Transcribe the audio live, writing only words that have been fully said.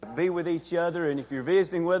be with each other. And if you're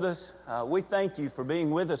visiting with us, we thank you for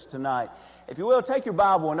being with us tonight. If you will, take your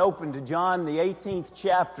Bible and open to John, the 18th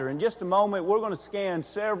chapter. In just a moment, we're going to scan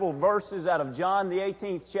several verses out of John, the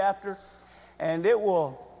 18th chapter, and it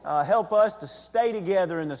will help us to stay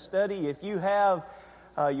together in the study. If you have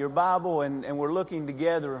your Bible and we're looking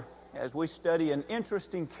together as we study an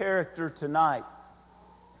interesting character tonight.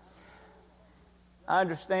 I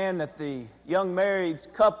understand that the young married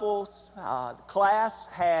couples class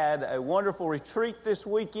had a wonderful retreat this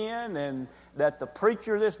weekend, and that the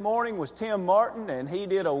preacher this morning was Tim Martin, and he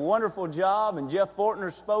did a wonderful job, and Jeff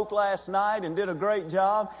Fortner spoke last night and did a great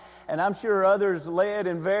job, and I'm sure others led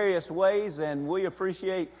in various ways, and we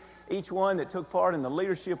appreciate each one that took part in the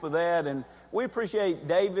leadership of that, and we appreciate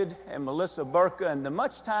David and Melissa Burka and the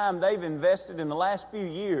much time they've invested in the last few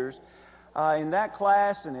years in that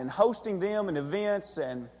class and in hosting them in events,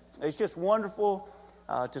 and it's just wonderful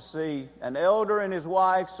to see an elder and his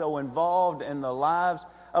wife so involved in the lives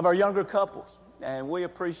of our younger couples, and we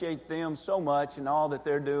appreciate them so much and all that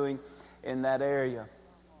they're doing in that area.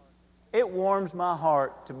 It warms my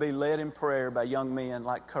heart to be led in prayer by young men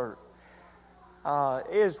like Kurt.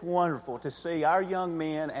 It is wonderful to see our young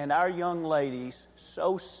men and our young ladies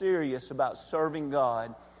so serious about serving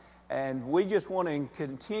God, and we just want to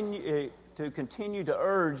continue to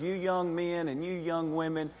urge you young men and you young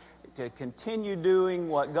women to continue doing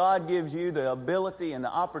what God gives you the ability and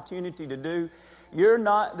the opportunity to do. You're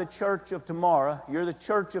not the church of tomorrow. You're the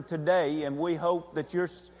church of today, and we hope that you're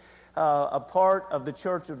a part of the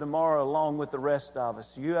church of tomorrow along with the rest of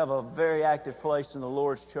us. You have a very active place in the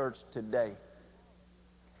Lord's church today.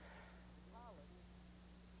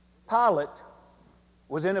 Pilate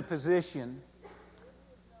was in a position.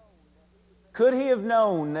 Could he have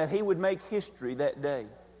known that he would make history that day?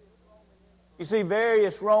 You see,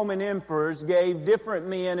 various Roman emperors gave different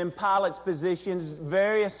men in Pilate's positions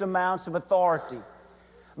various amounts of authority.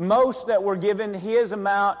 Most that were given his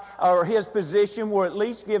amount or his position were at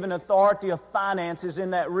least given authority of finances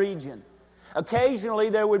in that region. Occasionally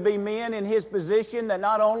there would be men in his position that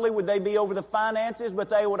not only would they be over the finances, but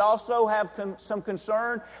they would also have some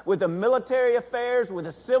concern with the military affairs, with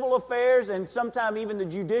the civil affairs, and sometimes even the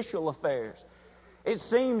judicial affairs. It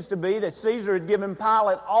seems to be that Caesar had given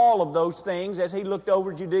Pilate all of those things as he looked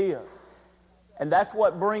over Judea. And that's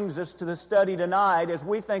what brings us to the study tonight as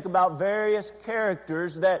we think about various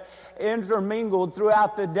characters that intermingled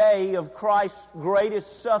throughout the day of Christ's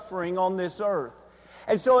greatest suffering on this earth.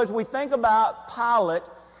 And so as we think about Pilate,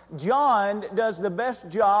 John does the best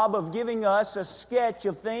job of giving us a sketch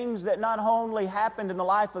of things that not only happened in the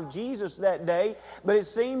life of Jesus that day, but it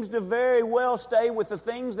seems to very well stay with the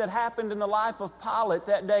things that happened in the life of Pilate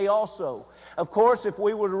that day also. Of course, if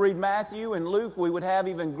we were to read Matthew and Luke, we would have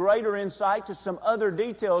even greater insight to some other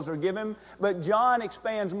details are given, but John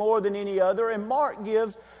expands more than any other, and Mark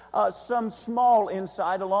gives some small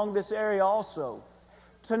insight along this area also.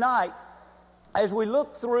 Tonight, as we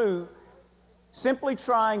look through, simply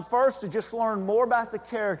trying first to just learn more about the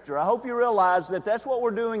character. I hope you realize that that's what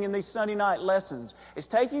we're doing in these Sunday night lessons. It's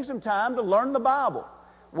taking some time to learn the Bible.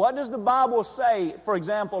 What does the Bible say, for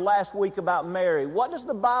example, last week about Mary? What does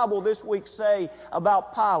the Bible this week say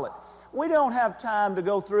about Pilate? We don't have time to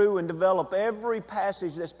go through and develop every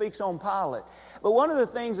passage that speaks on Pilate. But one of the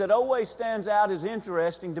things that always stands out as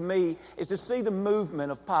interesting to me is to see the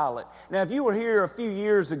movement of Pilate. Now, if you were here a few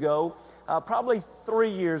years ago, probably 3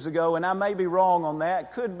 years ago, and I may be wrong on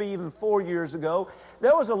that, could be even 4 years ago,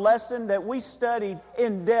 there was a lesson that we studied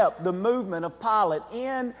in depth, the movement of Pilate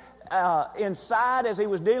inside as he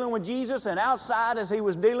was dealing with Jesus and outside as he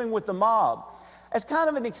was dealing with the mob. As kind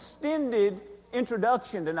of an extended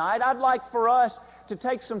introduction tonight, I'd like for us to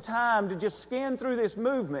take some time to just scan through this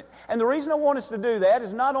movement. And the reason I want us to do that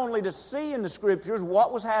is not only to see in the Scriptures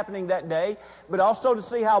what was happening that day, but also to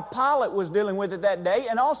see how Pilate was dealing with it that day,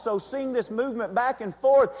 and also seeing this movement back and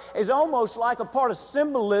forth is almost like a part of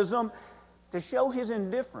symbolism to show his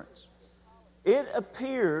indifference. It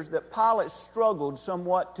appears that Pilate struggled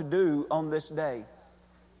somewhat to do on this day.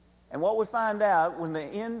 And what we find out, when the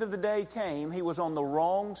end of the day came, he was on the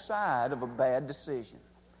wrong side of a bad decision.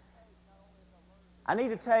 I need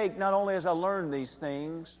to take, not only as I learn these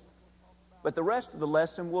things, but the rest of the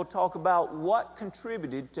lesson we'll talk about what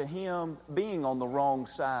contributed to him being on the wrong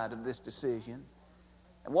side of this decision.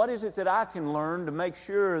 And what is it that I can learn to make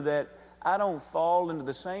sure that I don't fall into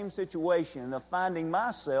the same situation of finding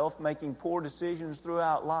myself making poor decisions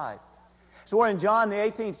throughout life. So we're in John the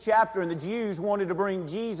 18th chapter, and the Jews wanted to bring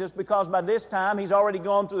Jesus because by this time he's already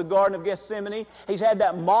gone through the Garden of Gethsemane. He's had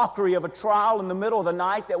that mockery of a trial in the middle of the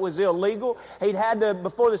night that was illegal. He'd had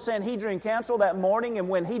before the Sanhedrin Council that morning, and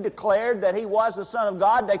when he declared that he was the Son of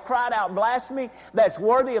God, they cried out blasphemy. That's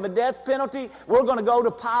worthy of a death penalty. We're going to go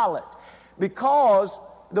to Pilate. Because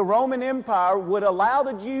the Roman Empire would allow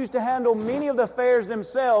the Jews to handle many of the affairs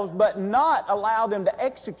themselves, but not allow them to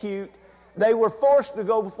execute. They were forced to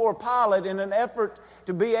go before Pilate in an effort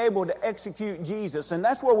to be able to execute Jesus. And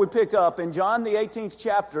that's where we pick up in John the 18th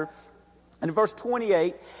chapter. And in verse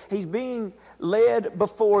 28, he's being led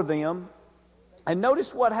before them. And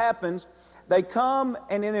notice what happens. They come,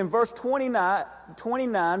 and then in verse 29,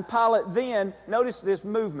 Pilate then, notice this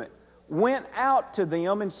movement, went out to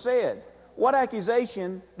them and said, "What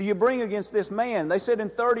accusation do you bring against this man?" They said in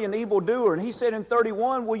 30, "An evildoer." And he said in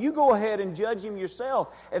 31, "Well, you go ahead and judge him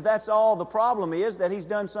yourself if that's all the problem is, that he's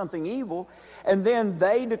done something evil." And then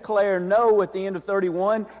they declare no at the end of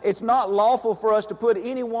 31. "It's not lawful for us to put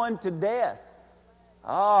anyone to death."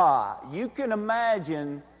 You can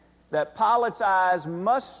imagine that Pilate's eyes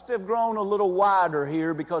must have grown a little wider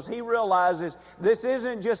here, because he realizes this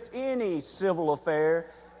isn't just any civil affair.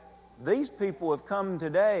 These people have come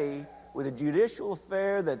today with a judicial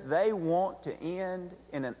affair that they want to end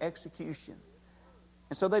in an execution.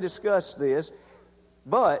 And so they discuss this.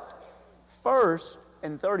 But first,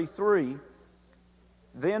 in 33,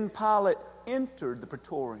 then Pilate entered the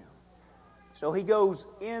praetorium. So he goes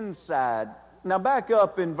inside. Now back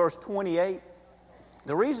up in verse 28.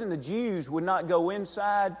 The reason the Jews would not go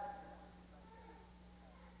inside,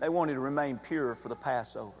 they wanted to remain pure for the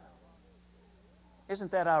Passover.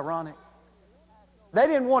 Isn't that ironic? They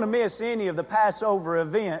didn't want to miss any of the Passover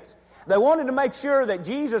events. They wanted to make sure that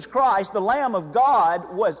Jesus Christ, the Lamb of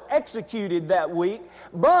God, was executed that week,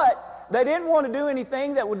 but they didn't want to do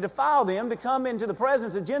anything that would defile them to come into the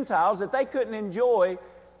presence of Gentiles, that they couldn't enjoy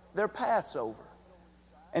their Passover.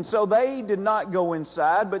 And so they did not go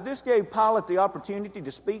inside, but this gave Pilate the opportunity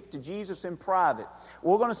to speak to Jesus in private.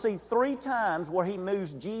 We're going to see 3 times where he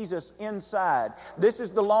moves Jesus inside. This is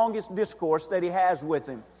the longest discourse that he has with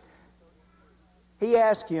him. He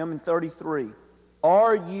asked him in 33,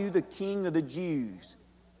 "Are you the king of the Jews?"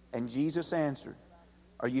 And Jesus answered,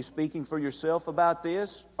 "Are you speaking for yourself about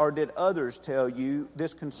this, or did others tell you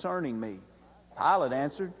this concerning me?" Pilate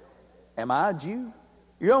answered, "Am I a Jew?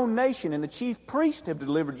 Your own nation and the chief priest have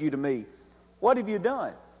delivered you to me. What have you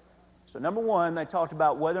done?" So number one, they talked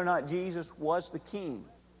about whether or not Jesus was the king.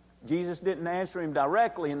 Jesus didn't answer him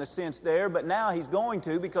directly in the sense there, but now he's going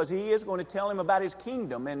to, because he is going to tell him about his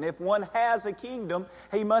kingdom. And if one has a kingdom,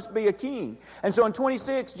 he must be a king. And so in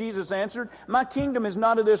 26, Jesus answered, "My kingdom is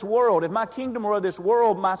not of this world. If my kingdom were of this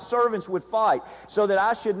world, my servants would fight, so that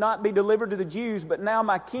I should not be delivered to the Jews. But now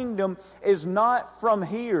my kingdom is not from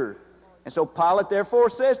here." And so Pilate therefore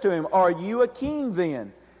says to him, "Are you a king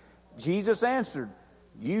then?" Jesus answered,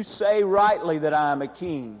 "You say rightly that I am a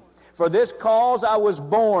king. For this cause I was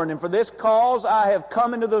born, and for this cause I have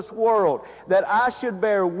come into this world, that I should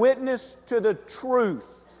bear witness to the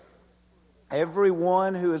truth.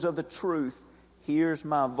 Everyone who is of the truth hears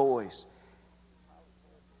my voice."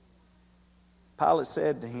 Pilate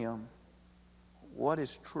said to him, "What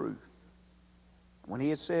is truth?" When he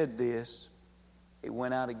had said this, he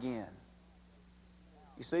went out again.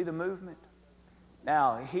 You see the movement?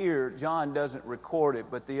 Now, here, John doesn't record it,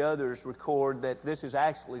 but the others record that this is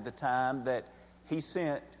actually the time that he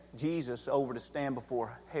sent Jesus over to stand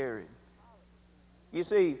before Herod. You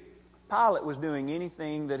see, Pilate was doing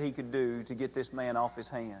anything that he could do to get this man off his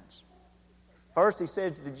hands. First, he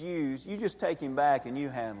said to the Jews, "You just take him back and you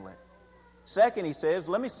handle it." Second, he says,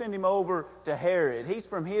 "Let me send him over to Herod. He's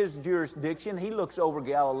from his jurisdiction. He looks over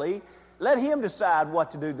Galilee. Let him decide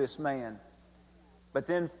what to do to this man." But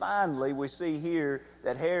then finally, we see here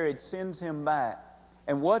that Herod sends him back.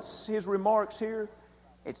 And what's his remarks here?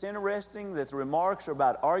 It's interesting that the remarks are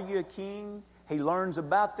about, "Are you a king?" He learns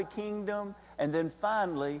about the kingdom. And then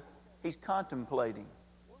finally, he's contemplating,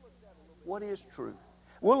 what is truth?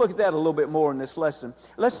 We'll look at that a little bit more in this lesson.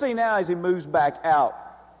 Let's see now as he moves back out.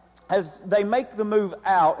 As they make the move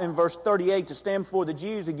out in verse 38 to stand before the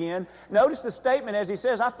Jews again, notice the statement as he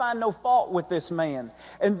says, "I find no fault with this man."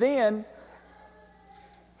 And then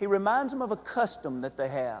he reminds them of a custom that they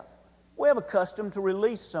have. We have a custom to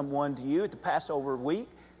release someone to you at the Passover week.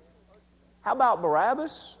 How about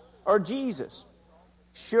Barabbas or Jesus?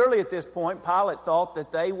 Surely at this point, Pilate thought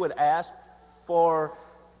that they would ask for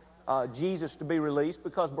Jesus to be released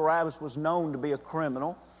because Barabbas was known to be a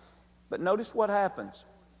criminal. But notice what happens.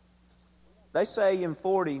 They say in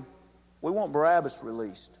 40, "We want Barabbas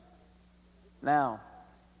released." Now,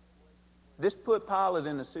 This put Pilate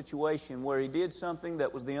in a situation where he did something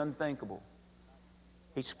that was the unthinkable.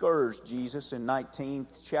 He scourged Jesus in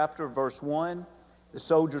 19th chapter, verse 1. The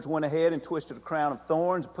soldiers went ahead and twisted a crown of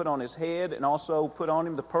thorns, put on his head, and also put on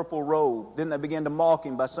him the purple robe. Then they began to mock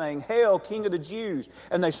him by saying, "Hail, King of the Jews!"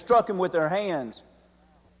 And they struck him with their hands.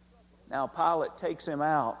 Now Pilate takes him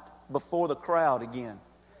out before the crowd again.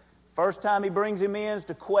 First time he brings him in is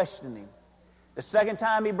to question him. The second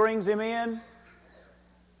time he brings him in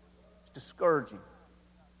is to scourge him.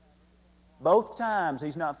 Both times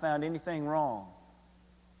he's not found anything wrong.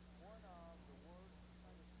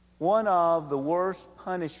 One of the worst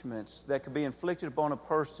punishments that could be inflicted upon a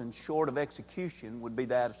person short of execution would be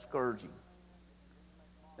that of scourging.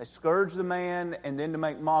 They scourge the man, and then to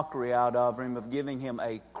make mockery out of him, of giving him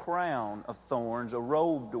a crown of thorns, a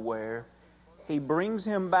robe to wear, he brings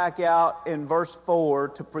him back out in verse 4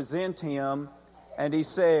 to present him, and he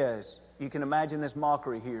says, you can imagine this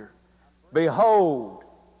mockery here, "Behold,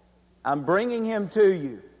 I'm bringing him to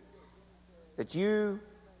you,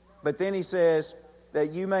 but then he says,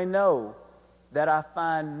 that you may know that I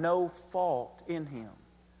find no fault in him."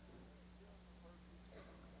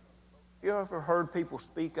 You ever heard people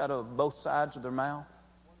speak out of both sides of their mouth?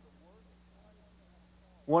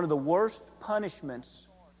 One of the worst punishments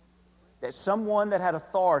that someone that had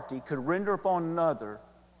authority could render upon another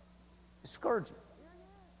is scourging.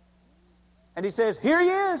 And he says, "Here he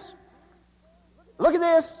is. Look at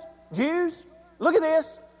this, Jews. Look at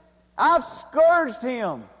this. I've scourged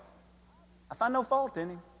him. I find no fault in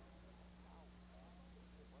him."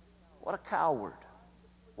 What a coward.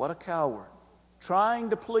 What a coward. Trying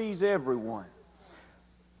to please everyone.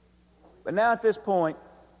 But now at this point,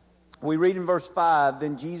 we read in verse 5,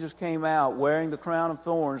 "Then Jesus came out wearing the crown of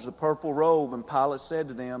thorns, the purple robe, and Pilate said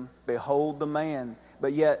to them, 'Behold the man.'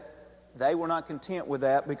 But yet they were not content with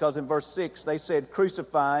that, because in verse 6 they said,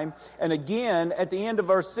 'Crucify him.' And again at the end of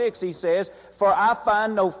verse 6 he says, 'For I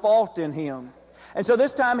find no fault in him.'" And so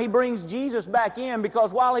this time he brings Jesus back in,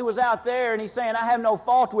 because while he was out there and he's saying, "I have no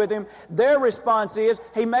fault with him," their response is,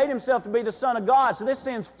 he made himself to be the Son of God. So this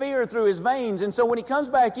sends fear through his veins. And so when he comes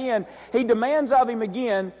back in, he demands of him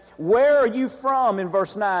again, "Where are you from?" in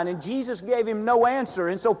verse 9. And Jesus gave him no answer.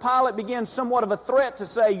 And so Pilate begins somewhat of a threat to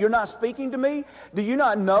say, "You're not speaking to me? Do you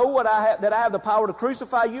not know that I have the power to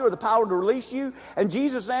crucify you or the power to release you?" And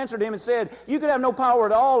Jesus answered him and said, "You could have no power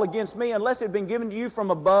at all against me unless it had been given to you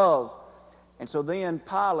from above." And so then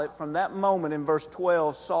Pilate, from that moment in verse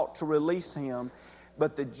 12, sought to release him.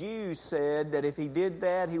 But the Jews said that if he did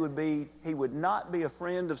that, he would not be a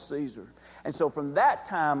friend of Caesar. And so from that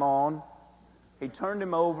time on, he turned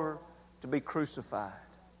him over to be crucified.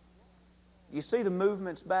 You see the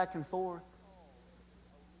movements back and forth?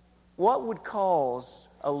 What would cause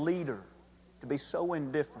a leader to be so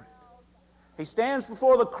indifferent? He stands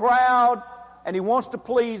before the crowd and he wants to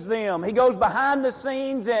please them. He goes behind the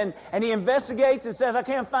scenes and he investigates and says, "I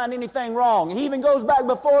can't find anything wrong." He even goes back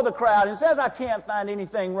before the crowd and says, "I can't find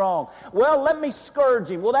anything wrong." "Well, let me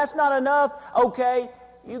scourge him." "Well, that's not enough." "Okay,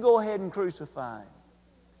 you go ahead and crucify him."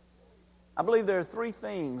 I believe there are three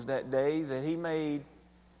things that day that he made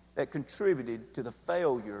that contributed to the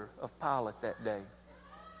failure of Pilate that day.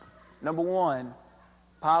 Number one,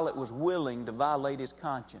 Pilate was willing to violate his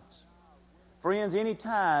conscience. Friends,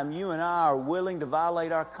 anytime you and I are willing to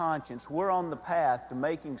violate our conscience, we're on the path to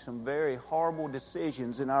making some very horrible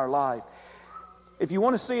decisions in our life. If you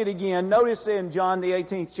want to see it again, notice in John the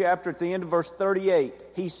 18th chapter at the end of verse 38,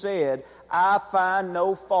 he said, "I find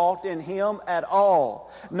no fault in him at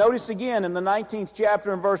all." Notice again in the 19th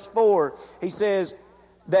chapter in verse 4, he says,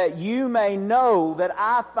 "That you may know that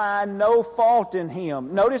I find no fault in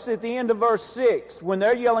him." Notice at the end of verse 6, when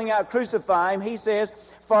they're yelling out, "Crucify him," he says,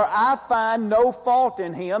 "For I find no fault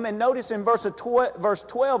in him." And notice in verse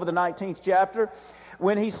 12 of the 19th chapter,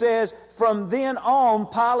 when he says, "From then on,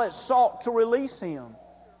 Pilate sought to release him."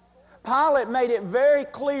 Pilate made it very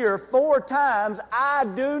clear 4 times, "I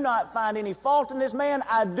do not find any fault in this man.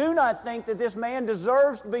 I do not think that this man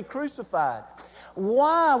deserves to be crucified."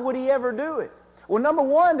 Why would he ever do it? Well, number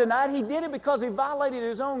one, tonight, he did it because he violated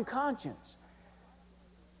his own conscience.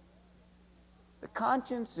 The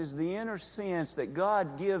conscience is the inner sense that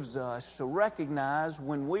God gives us to recognize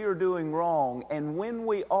when we are doing wrong and when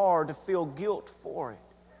we are to feel guilt for it.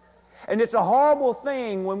 And it's a horrible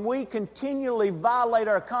thing when we continually violate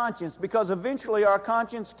our conscience, because eventually our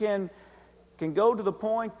conscience can go to the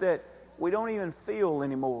point that we don't even feel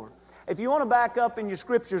anymore. If you want to back up in your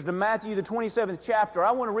scriptures to Matthew the 27th chapter,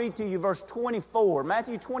 I want to read to you verse 24.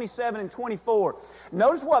 Matthew 27 and 24.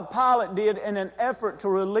 Notice what Pilate did in an effort to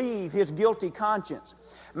relieve his guilty conscience.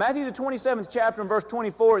 Matthew the 27th chapter and verse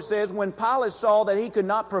 24, it says, when Pilate saw that he could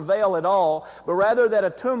not prevail at all, but rather that a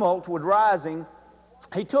tumult was rising,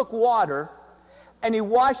 he took water and he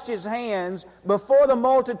washed his hands before the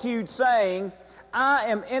multitude, saying, I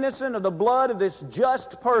am innocent of the blood of this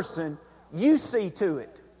just person. You see to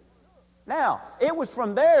it. Now, it was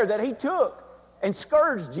from there that he took and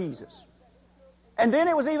scourged Jesus. And then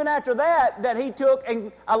it was even after that that he took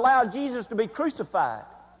and allowed Jesus to be crucified.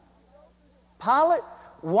 Pilate,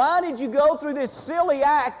 why did you go through this silly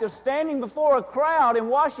act of standing before a crowd and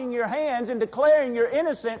washing your hands and declaring you're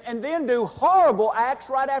innocent and then do horrible acts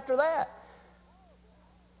right after that?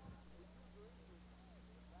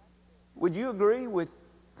 Would you agree with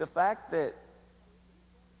the fact that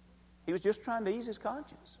he was just trying to ease his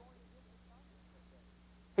conscience?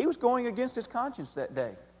 He was going against his conscience that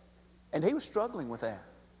day, and he was struggling with that.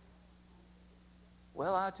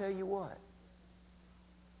 Well, I tell you what,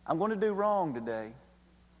 I'm going to do wrong today,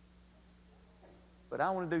 but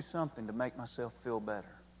I want to do something to make myself feel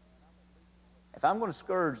better. If I'm going to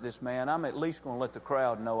scourge this man, I'm at least going to let the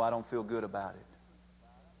crowd know I don't feel good about it.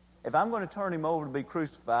 If I'm going to turn him over to be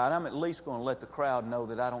crucified, I'm at least going to let the crowd know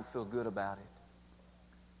that I don't feel good about it.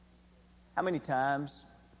 How many times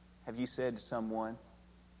have you said to someone,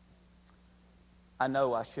 I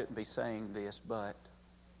know I shouldn't be saying this, but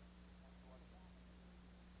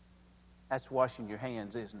that's washing your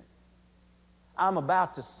hands, isn't it? I'm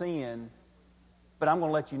about to sin, but I'm going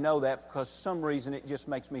to let you know that because for some reason it just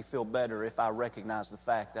makes me feel better if I recognize the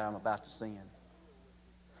fact that I'm about to sin.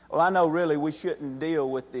 Well, I know really we shouldn't deal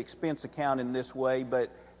with the expense account in this way,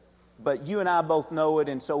 but you and I both know it,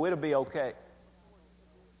 and so it'll be okay.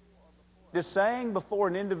 Just saying before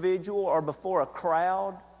an individual or before a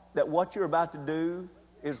crowd that what you're about to do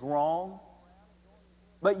is wrong,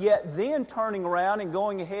 but yet then turning around and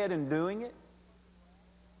going ahead and doing it,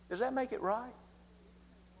 does that make it right?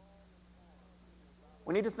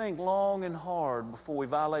 We need to think long and hard before we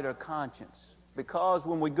violate our conscience. Because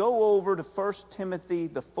when we go over to 1 Timothy,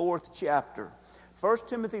 the 4th chapter, 1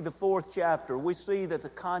 Timothy, the 4th chapter, we see that the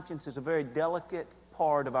conscience is a very delicate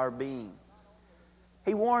part of our being.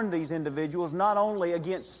 He warned these individuals not only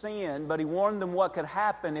against sin, but he warned them what could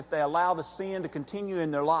happen if they allow the sin to continue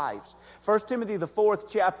in their lives. 1 Timothy, the 4th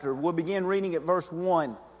chapter, we'll begin reading at verse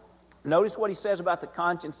 1. Notice what he says about the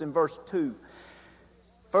conscience in verse 2.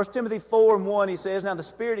 1 Timothy 4 and 1, he says, now the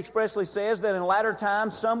Spirit expressly says that in latter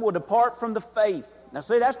times some will depart from the faith. Now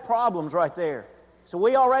see, that's problems right there. So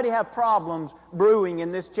we already have problems brewing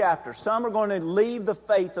in this chapter. Some are going to leave the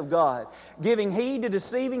faith of God. Giving heed to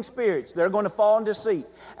deceiving spirits, they're going to fall in deceit.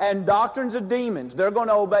 And doctrines of demons, they're going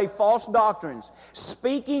to obey false doctrines.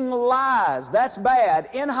 Speaking lies, that's bad.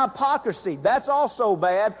 In hypocrisy, that's also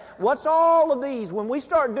bad. What's all of these? When we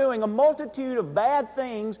start doing a multitude of bad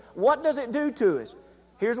things, what does it do to us?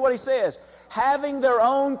 Here's what he says, having their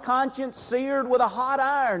own conscience seared with a hot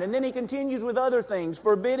iron. And then he continues with other things,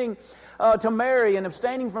 forbidding to marry and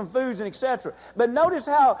abstaining from foods and etc. But notice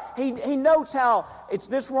how he notes how it's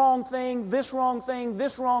this wrong thing, this wrong thing,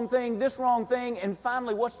 this wrong thing, this wrong thing, and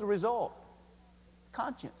finally what's the result?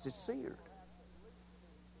 Conscience is seared.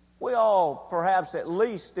 We all, perhaps at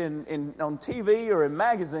least on TV or in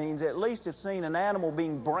magazines, at least have seen an animal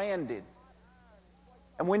being branded.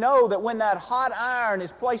 And we know that when that hot iron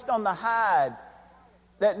is placed on the hide,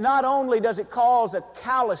 that not only does it cause a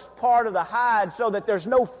calloused part of the hide so that there's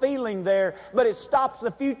no feeling there, but it stops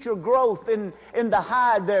the future growth in the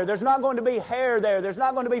hide there. There's not going to be hair there. There's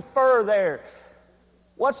not going to be fur there.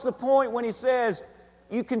 What's the point when he says,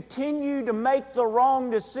 you continue to make the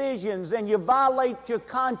wrong decisions and you violate your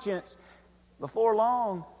conscience? Before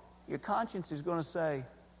long, your conscience is going to say,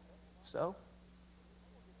 so?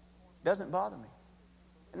 Doesn't bother me.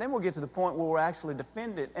 And then we'll get to the point where we'll actually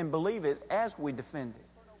defend it and believe it as we defend it.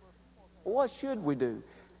 Well, what should we do?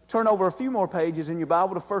 Turn over a few more pages in your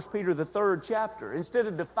Bible to 1 Peter, the 3rd chapter. Instead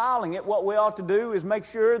of defiling it, what we ought to do is make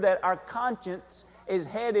sure that our conscience is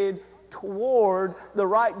headed toward the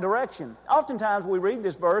right direction. Oftentimes we read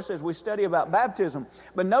this verse as we study about baptism,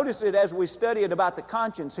 but notice it as we study it about the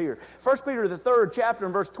conscience here. 1 Peter, the 3rd chapter,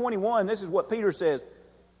 in verse 21, this is what Peter says.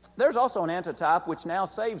 There's also an antitype which now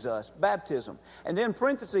saves us, baptism. And then in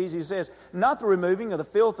parentheses he says, not the removing of the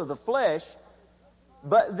filth of the flesh,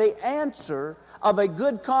 but the answer of a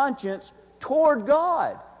good conscience toward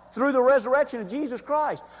God through the resurrection of Jesus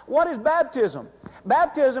Christ. What is baptism?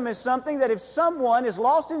 Baptism is something that if someone is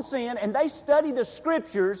lost in sin and they study the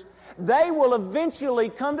Scriptures, they will eventually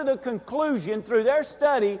come to the conclusion through their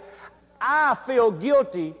study, I feel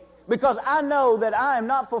guilty because I know that I am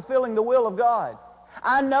not fulfilling the will of God.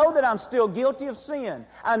 I know that I'm still guilty of sin.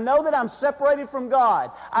 I know that I'm separated from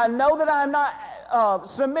God. I know that I'm not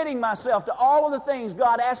submitting myself to all of the things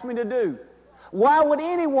God asked me to do. Why would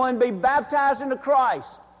anyone be baptized into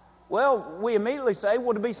Christ? Well, we immediately say,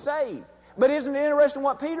 well, to be saved. But isn't it interesting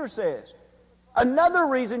what Peter says? Another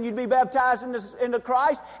reason you'd be baptized into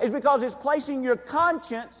Christ is because it's placing your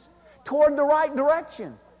conscience toward the right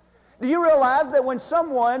direction. Do you realize that when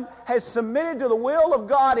someone has submitted to the will of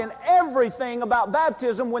God in everything about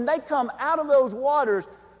baptism, when they come out of those waters,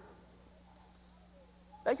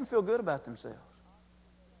 they can feel good about themselves?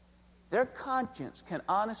 Their conscience can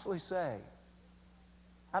honestly say,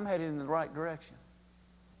 I'm headed in the right direction.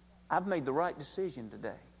 I've made the right decision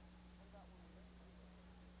today.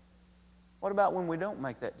 What about when we don't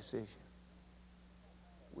make that decision?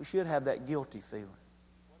 We should have that guilty feeling,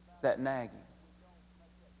 that nagging.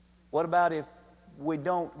 What about if we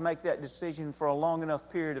don't make that decision for a long enough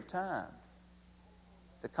period of time?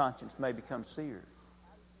 The conscience may become seared.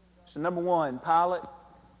 So number one, Pilate,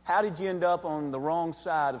 how did you end up on the wrong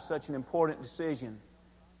side of such an important decision?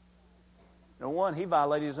 Number one, he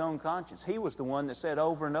violated his own conscience. He was the one that said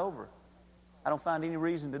over and over, I don't find any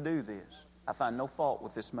reason to do this. I find no fault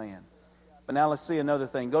with this man. But now let's see another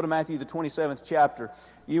thing. Go to Matthew the 27th chapter.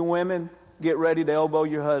 You women, get ready to elbow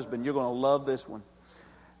your husband. You're going to love this one.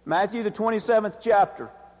 Matthew the 27th chapter,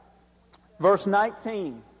 verse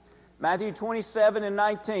 19. Matthew 27 and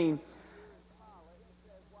 19.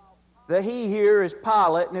 The he here is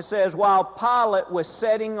Pilate, and it says, while Pilate was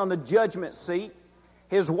sitting on the judgment seat,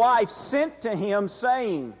 his wife sent to him,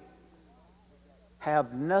 saying,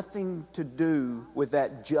 have nothing to do with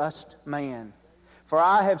that just man, for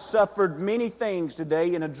I have suffered many things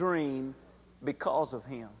today in a dream because of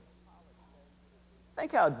him.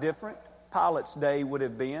 Think how different Pilate's day would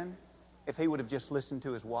have been if he would have just listened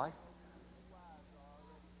to his wife.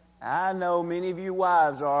 I know many of you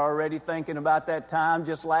wives are already thinking about that time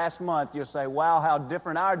just last month. You'll say, wow, how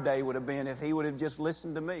different our day would have been if he would have just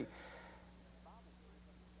listened to me.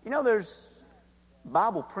 You know, there's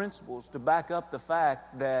Bible principles to back up the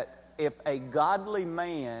fact that if a godly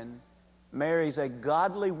man marries a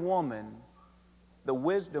godly woman, the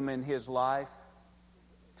wisdom in his life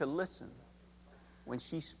to listen when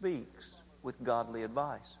she speaks with godly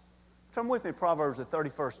advice. Turn with me to Proverbs the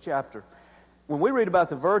 31st chapter. When we read about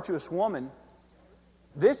the virtuous woman,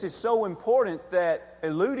 this is so important that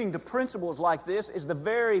alluding to principles like this is the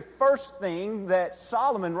very first thing that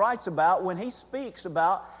Solomon writes about when he speaks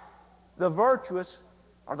about the virtuous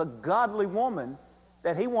or the godly woman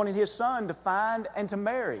that he wanted his son to find and to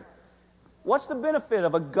marry. What's the benefit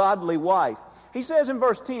of a godly wife? He says in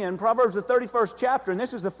verse 10, Proverbs the 31st chapter, and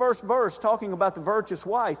this is the first verse talking about the virtuous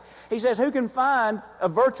wife. He says, who can find a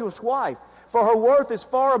virtuous wife? For her worth is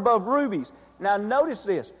far above rubies. Now notice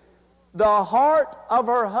this. The heart of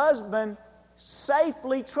her husband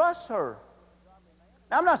safely trusts her.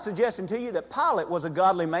 Now, I'm not suggesting to you that Pilate was a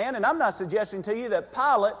godly man, and I'm not suggesting to you that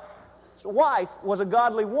Pilate's wife was a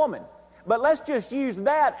godly woman. But let's just use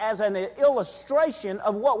that as an illustration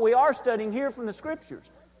of what we are studying here from the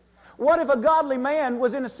Scriptures. What if a godly man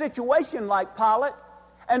was in a situation like Pilate,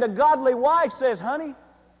 and a godly wife says, honey,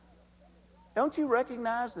 don't you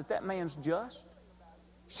recognize that that man's just?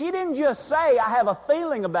 She didn't just say, I have a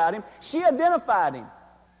feeling about him. She identified him.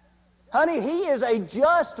 Honey, he is a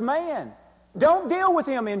just man. Don't deal with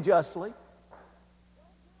him unjustly.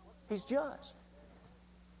 He's just.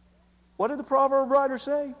 What did the proverb writer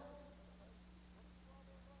say?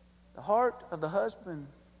 The heart of the husband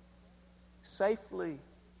safely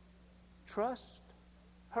trusts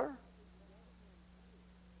her.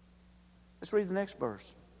 Let's read the next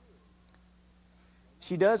verse.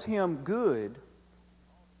 She does him good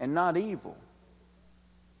and not evil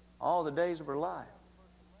all the days of her life.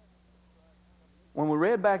 When we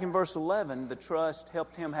read back in verse 11, the trust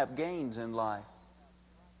helped him have gains in life.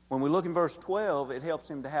 When we look in verse 12, it helps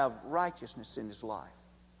him to have righteousness in his life.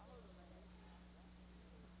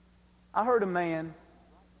 I heard a man,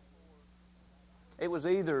 it was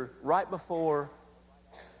either right before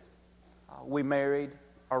we married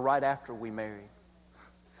or right after we married.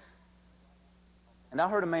 And I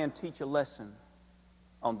heard a man teach a lesson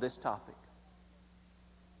on this topic.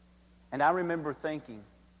 And I remember thinking,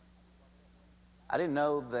 I didn't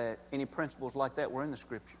know that any principles like that were in the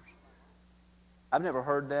Scriptures. I've never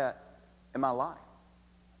heard that in my life.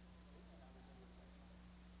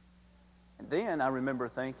 And then I remember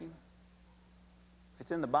thinking, if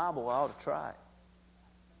it's in the Bible, I ought to try it.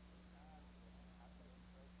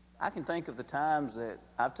 I can think of the times that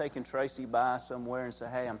I've taken Tracy by somewhere and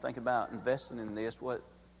said, hey, I'm thinking about investing in this. What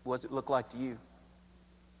does it look like to you?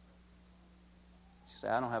 You say,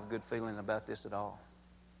 I don't have a good feeling about this at all.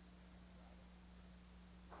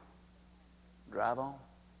 Drive on.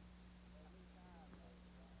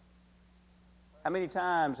 How many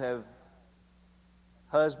times have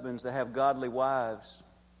husbands that have godly wives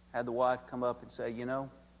had the wife come up and say, you know,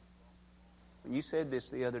 when you said this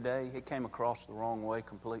the other day, it came across the wrong way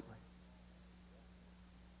completely.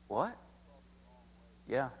 What?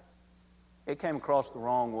 Yeah. It came across the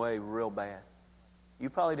wrong way real bad. You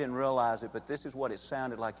probably didn't realize it, but this is what it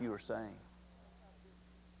sounded like you were saying.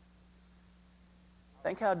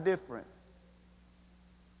 Think how different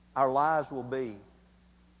our lives will be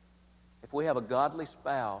if we have a godly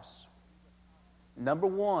spouse. Number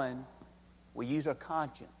one, we use our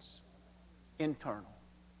conscience, internal.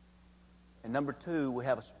 And number two, we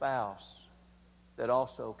have a spouse that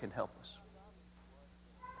also can help us.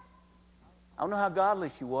 I don't know how godly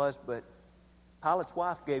she was, but Pilate's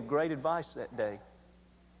wife gave great advice that day.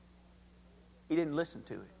 He didn't listen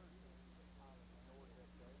to it.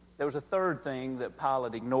 There was a third thing that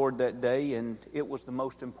Pilate ignored that day, and it was the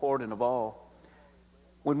most important of all.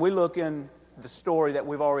 When we look in the story that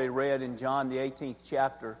we've already read in John, the 18th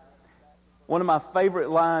chapter, one of my favorite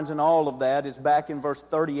lines in all of that is back in verse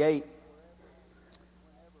 38.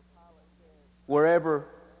 Whenever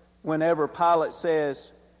Pilate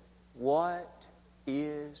says, "What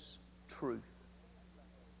is truth?"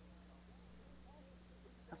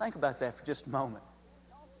 Now think about that for just a moment.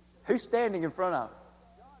 Who's standing in front of him?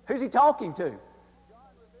 Who's he talking to?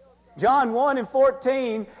 John 1 and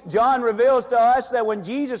 14, John reveals to us that when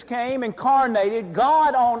Jesus came incarnated,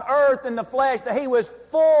 God on earth in the flesh, that He was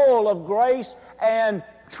full of grace and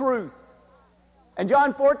truth. And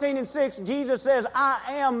John 14 and 6, Jesus says, I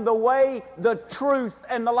am the way, the truth,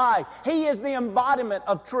 and the life. He is the embodiment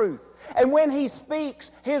of truth. And when He speaks,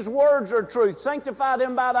 His words are truth. Sanctify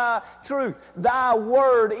them by Thy truth. Thy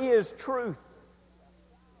word is truth.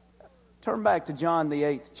 Turn back to John the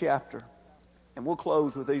 8th chapter, and we'll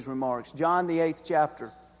close with these remarks. John the 8th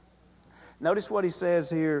chapter. Notice what he says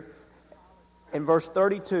here in verse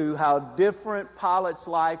 32, how different Pilate's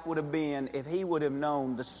life would have been if he would have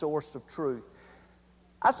known the source of truth.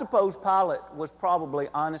 I suppose Pilate was probably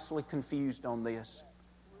honestly confused on this.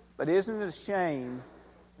 But isn't it a shame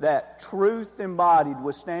that truth embodied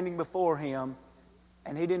was standing before him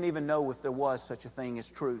and he didn't even know if there was such a thing as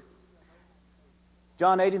truth?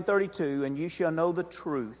 John 8 and 32, and you shall know the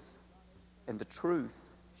truth, and the truth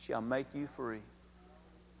shall make you free.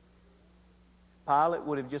 Pilate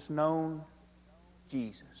would have just known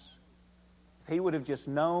Jesus. If he would have just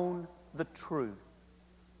known the truth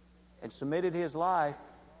and submitted his life,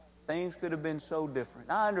 things could have been so different.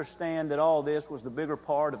 I understand that all this was the bigger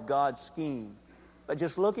part of God's scheme, but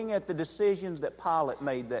just looking at the decisions that Pilate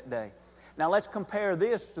made that day. Now let's compare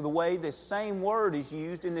this to the way this same word is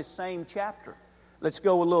used in this same chapter. Let's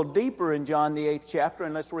go a little deeper in John the 8th chapter,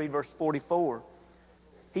 and let's read verse 44.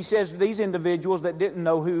 He says, these individuals that didn't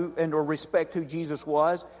know who and or respect who Jesus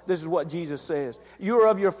was, this is what Jesus says. You are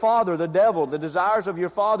of your father, the devil. The desires of your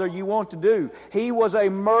father you want to do. He was a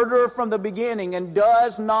murderer from the beginning and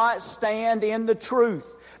does not stand in the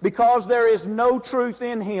truth, because there is no truth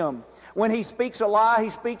in him. When he speaks a lie,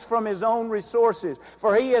 he speaks from his own resources,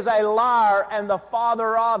 for he is a liar and the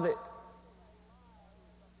father of it.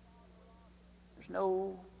 There's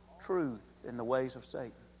no truth in the ways of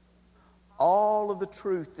Satan. All of the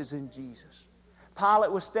truth is in Jesus.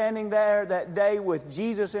 Pilate was standing there that day with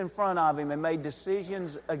Jesus in front of him and made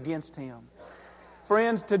decisions against him.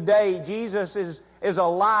 Friends, today Jesus is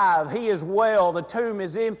alive. He is well. The tomb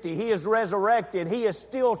is empty. He is resurrected. He is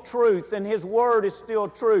still truth, and His Word is still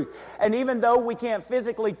truth. And even though we can't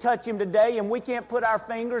physically touch Him today and we can't put our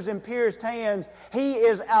fingers in pierced hands, He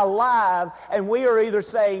is alive, and we are either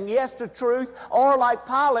saying yes to truth, or like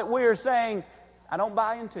Pilate, we are saying, I don't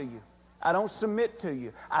buy into you. I don't submit to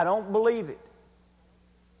you. I don't believe it.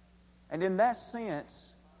 And in that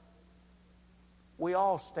sense, we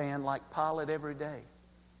all stand like Pilate every day.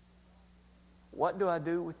 What do I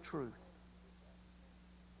do with truth?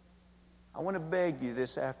 I want to beg you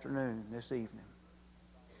this afternoon, this evening,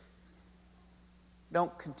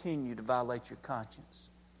 don't continue to violate your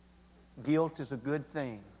conscience. Guilt is a good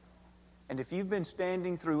thing. And if you've been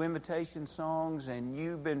standing through invitation songs and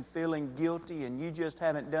you've been feeling guilty and you just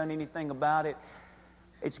haven't done anything about it,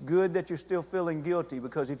 it's good that you're still feeling guilty,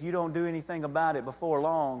 because if you don't do anything about it before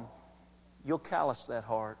long, you'll callous that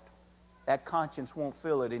heart. That conscience won't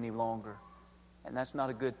feel it any longer. And that's not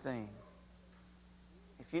a good thing.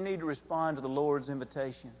 If you need to respond to the Lord's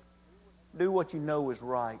invitation, do what you know is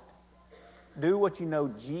right. Do what you know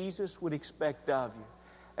Jesus would expect of you.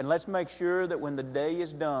 And let's make sure that when the day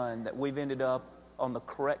is done, that we've ended up on the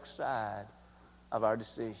correct side of our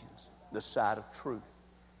decisions, the sight of truth.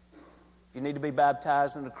 If you need to be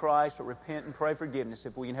baptized into Christ or repent and pray forgiveness,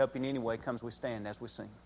 if we can help you in any way, come as we stand as we sing.